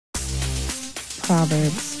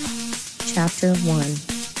Proverbs Chapter 1,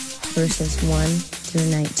 verses 1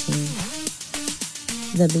 through 19.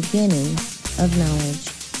 The beginning of knowledge.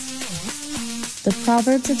 The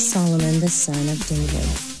Proverbs of Solomon the son of David,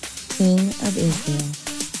 king of Israel.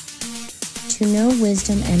 To know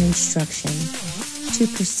wisdom and instruction,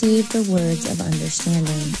 to perceive the words of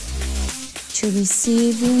understanding, to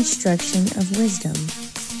receive the instruction of wisdom,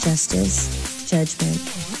 justice, judgment,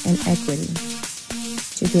 and equity,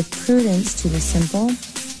 to give prudence to the simple,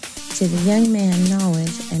 to the young man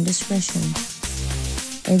knowledge and discretion.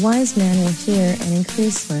 A wise man will hear and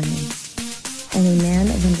increase learning, and a man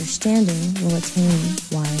of understanding will attain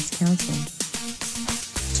wise counsel.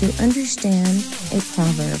 To understand a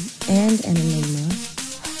proverb and an enigma,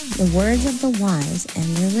 the words of the wise and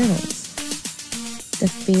their riddles. The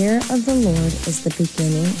fear of the Lord is the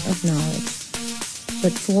beginning of knowledge,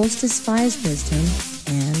 but fools despise wisdom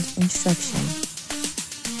and instruction.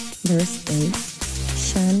 Verse 8,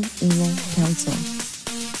 Shun evil counsel.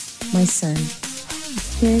 My son,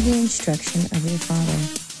 hear the instruction of your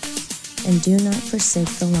father, and do not forsake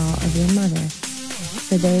the law of your mother,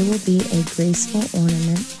 for they will be a graceful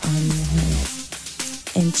ornament on your head,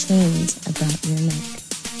 and chains about your neck.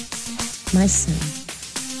 My son,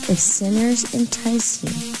 if sinners entice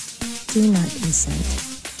you, do not consent.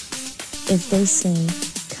 If they say,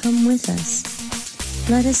 "Come with us,"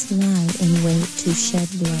 let us lie in wait to shed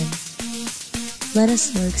blood. Let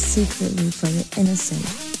us lurk secretly for the innocent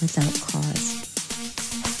without cause.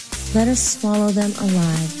 Let us swallow them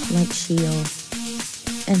alive like Sheol,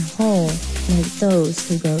 and whole like those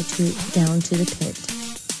who go down to the pit.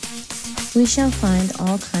 We shall find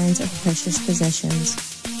all kinds of precious possessions.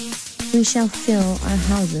 We shall fill our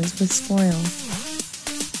houses with spoil.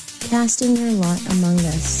 Casting your lot among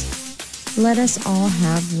us, let us all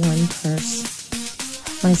have one purse.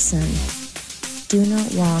 My son, do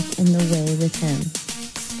not walk in the way with them.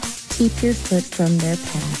 Keep your foot from their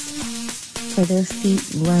path, for their feet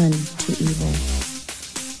run to evil,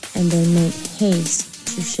 and they make haste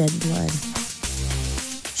to shed blood.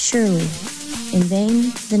 Surely, in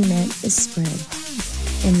vain the net is spread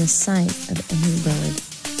in the sight of any bird,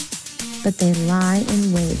 but they lie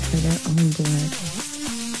in wait for their own blood.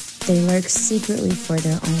 They lurk secretly for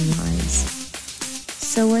their own lives.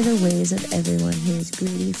 So are the ways of everyone who is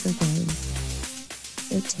greedy for gain.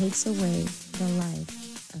 It takes away the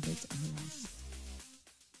life of its owners.